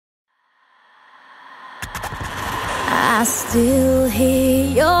I still hear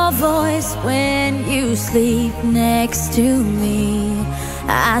your voice when you sleep next to me.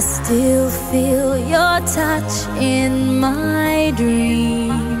 I still feel your touch in my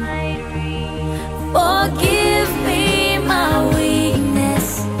dream. Forgive me my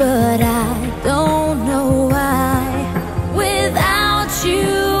weakness, but I don't know why. Without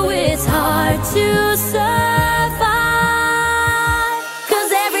you, it's hard to survive.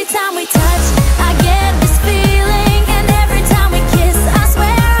 'Cause every time we touch, I get this feeling, and every time we kiss, I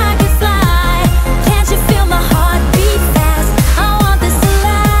swear I could fly. Can't you feel my heart beat fast? I want this to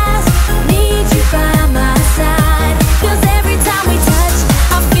last. Need you by my side. 'Cause every time we touch,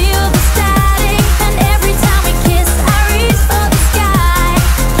 I feel the static, and every time we kiss, I reach for the sky.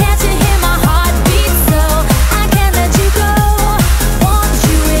 Can't you hear my heart beat? So I can't let you go. Want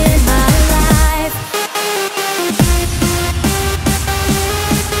you in my life.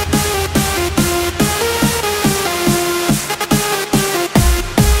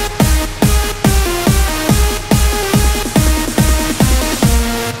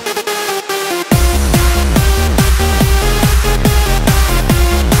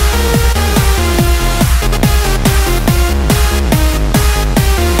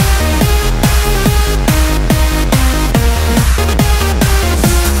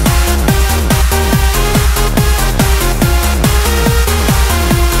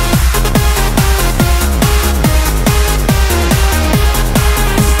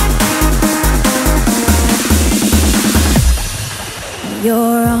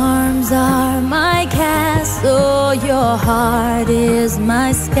 Your arms are my castle, your heart is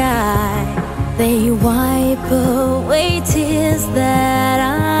my sky. They wipe away tears that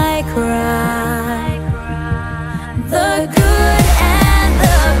I cry.